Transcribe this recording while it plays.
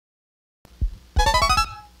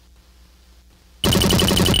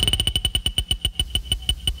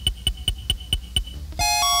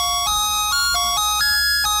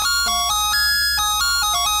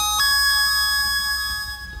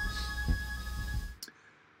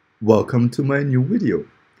Welcome to my new video.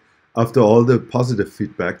 After all the positive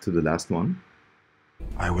feedback to the last one,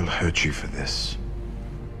 I will hurt you for this.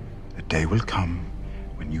 A day will come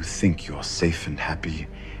when you think you're safe and happy,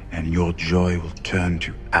 and your joy will turn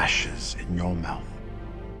to ashes in your mouth.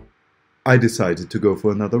 I decided to go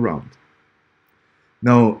for another round.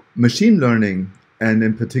 Now, machine learning, and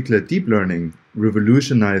in particular deep learning,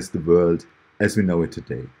 revolutionized the world as we know it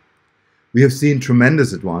today. We have seen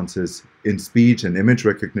tremendous advances in speech and image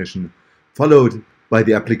recognition, followed by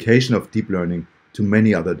the application of deep learning to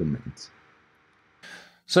many other domains.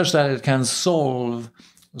 Such that it can solve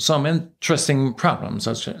some interesting problems,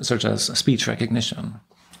 such as speech recognition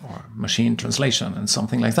or machine translation and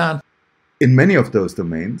something like that. In many of those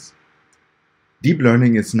domains, deep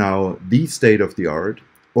learning is now the state of the art,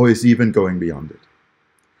 or is even going beyond it.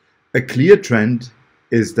 A clear trend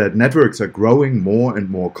is that networks are growing more and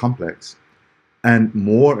more complex and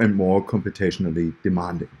more computationally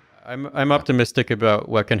demanding. I'm optimistic about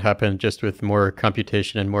what can happen just with more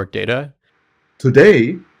computation and more data.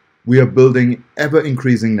 Today, we are building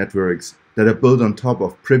ever-increasing networks that are built on top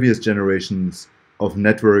of previous generations of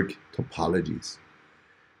network topologies.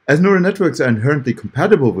 As neural networks are inherently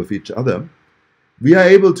compatible with each other, we are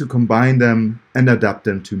able to combine them and adapt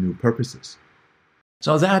them to new purposes.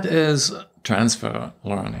 So that is transfer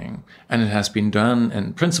learning, and it has been done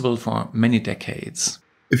in principle for many decades.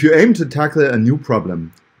 If you aim to tackle a new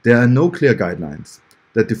problem, there are no clear guidelines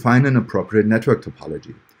that define an appropriate network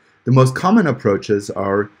topology. The most common approaches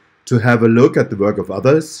are to have a look at the work of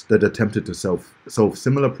others that attempted to solve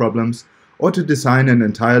similar problems, or to design an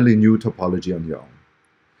entirely new topology on your own.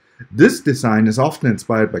 This design is often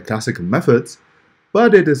inspired by classical methods,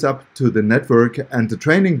 but it is up to the network and the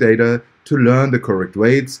training data to learn the correct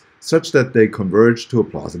weights such that they converge to a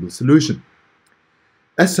plausible solution.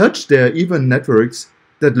 As such, there are even networks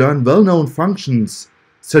that learn well-known functions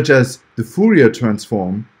such as the Fourier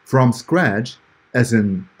transform from scratch, as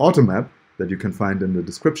in AutoMap, that you can find in the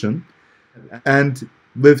description, and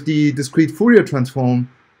with the discrete Fourier transform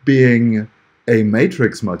being a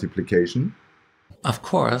matrix multiplication. Of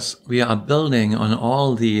course, we are building on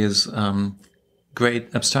all these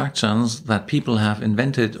great abstractions that people have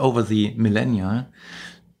invented over the millennia,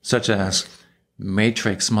 such as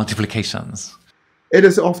matrix multiplications. It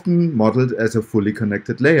is often modeled as a fully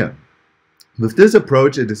connected layer. With this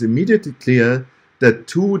approach, it is immediately clear that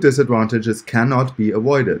two disadvantages cannot be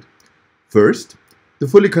avoided. First, the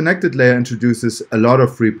fully connected layer introduces a lot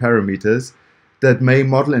of free parameters that may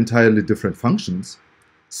model entirely different functions.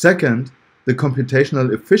 Second, the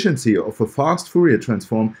computational efficiency of a fast Fourier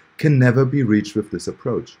transform can never be reached with this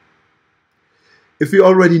approach. If we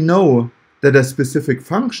already know that a specific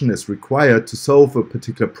function is required to solve a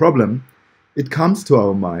particular problem, it comes to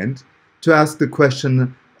our mind to ask the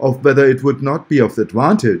question of whether it would not be of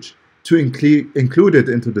advantage to include it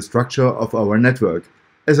into the structure of our network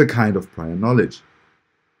as a kind of prior knowledge.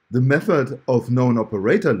 The method of known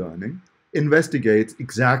operator learning investigates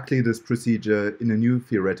exactly this procedure in a new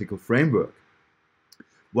theoretical framework.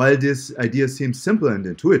 While this idea seems simple and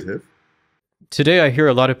intuitive, today I hear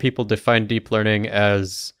a lot of people define deep learning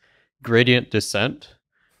as gradient descent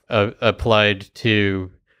applied to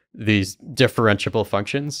these differentiable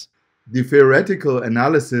functions. The theoretical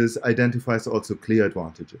analysis identifies also clear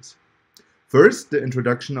advantages. First, the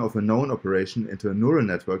introduction of a known operation into a neural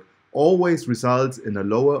network always results in a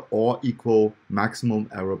lower or equal maximum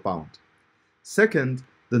error bound. Second,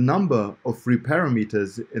 the number of free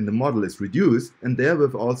parameters in the model is reduced, and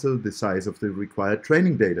therewith also the size of the required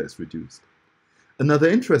training data is reduced. Another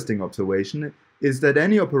interesting observation is that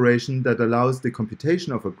any operation that allows the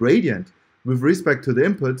computation of a gradient with respect to the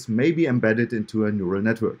inputs may be embedded into a neural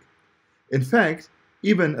network. In fact,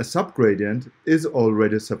 even a subgradient is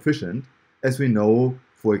already sufficient, as we know,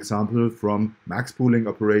 for example, from max pooling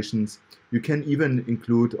operations. You can even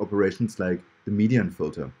include operations like the median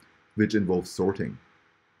filter, which involves sorting.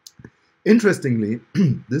 Interestingly,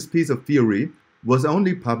 this piece of theory was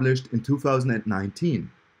only published in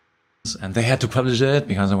 2019. And they had to publish it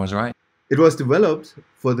because I was right. It was developed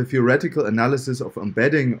for the theoretical analysis of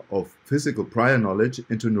embedding of physical prior knowledge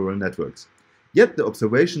into neural networks. Yet the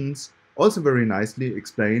observations also very nicely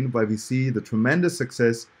explain why we see the tremendous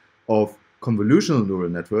success of convolutional neural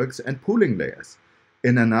networks and pooling layers.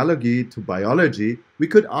 In analogy to biology, we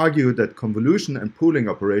could argue that convolution and pooling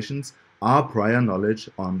operations are prior knowledge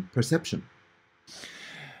on perception.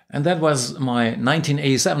 And that was my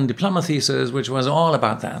 1987 diploma thesis, which was all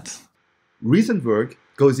about that. Recent work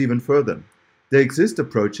goes even further. There exist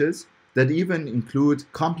approaches that even include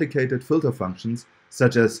complicated filter functions,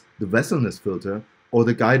 such as the Wesselness filter or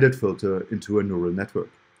the guided filter, into a neural network.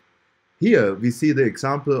 Here we see the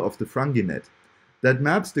example of the Frangi net that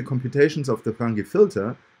maps the computations of the Frangi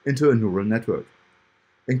filter into a neural network.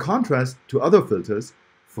 In contrast to other filters,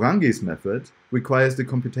 Frangi's method requires the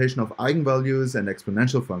computation of eigenvalues and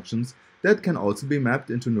exponential functions that can also be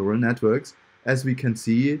mapped into neural networks, as we can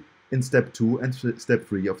see in step 2 and step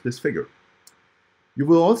 3 of this figure. You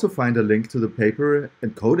will also find a link to the paper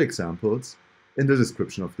and code examples in the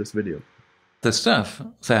description of this video. The stuff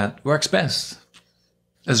that works best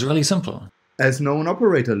is really simple. As known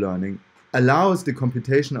operator learning allows the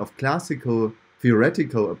computation of classical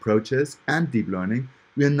theoretical approaches and deep learning,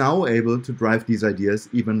 we are now able to drive these ideas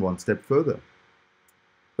even one step further.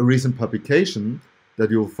 A recent publication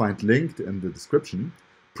that you will find linked in the description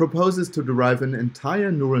proposes to derive an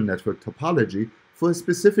entire neural network topology for a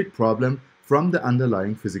specific problem from the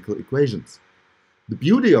underlying physical equations. The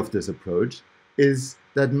beauty of this approach is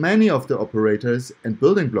that many of the operators and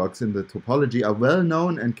building blocks in the topology are well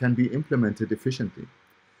known and can be implemented efficiently.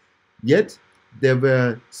 Yet, there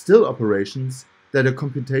were still operations that are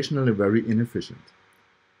computationally very inefficient.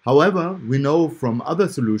 However, we know from other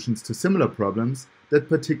solutions to similar problems that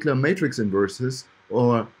particular matrix inverses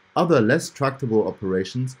or other less tractable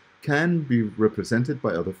operations can be represented by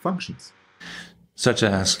other functions, such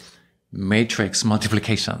as matrix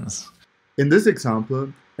multiplications. In this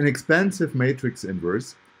example, an expansive matrix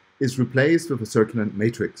inverse is replaced with a circulant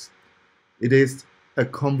matrix. It is a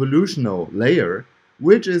convolutional layer,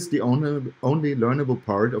 which is the only learnable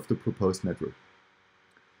part of the proposed network.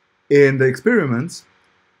 In the experiments,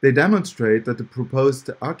 they demonstrate that the proposed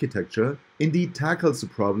architecture indeed tackles a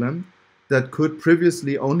problem that could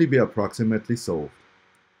previously only be approximately solved.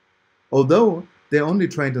 Although they only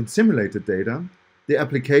trained on simulated data, the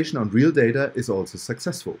application on real data is also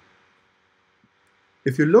successful.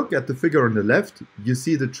 If you look at the figure on the left, you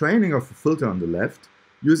see the training of a filter on the left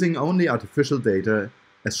using only artificial data,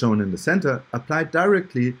 as shown in the center, applied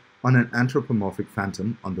directly on an anthropomorphic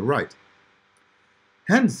phantom on the right.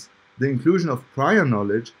 Hence, the inclusion of prior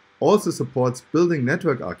knowledge also supports building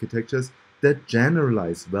network architectures that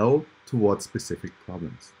generalize well towards specific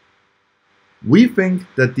problems. We think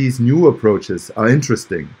that these new approaches are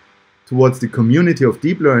interesting towards the community of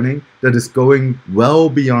deep learning that is going well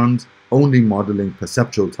beyond only modeling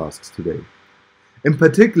perceptual tasks today. In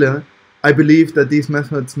particular, I believe that these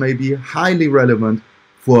methods may be highly relevant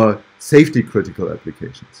for safety-critical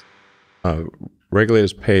applications.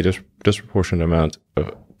 Regulators pay a disproportionate amount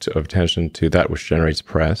of attention to that which generates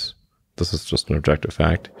press. This is just an objective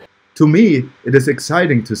fact. To me, it is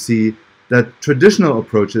exciting to see that traditional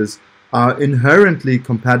approaches are inherently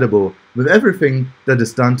compatible with everything that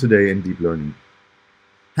is done today in deep learning.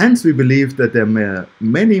 Hence, we believe that there are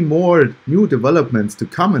many more new developments to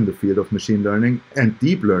come in the field of machine learning and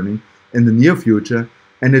deep learning in the near future,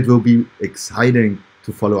 and it will be exciting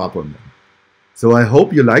to follow up on them. So I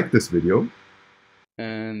hope you liked this video.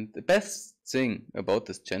 And the best thing about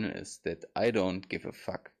this channel is that I don't give a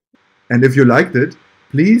fuck. And if you liked it,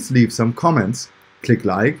 please leave some comments, click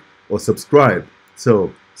like or subscribe.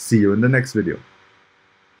 So see you in the next video.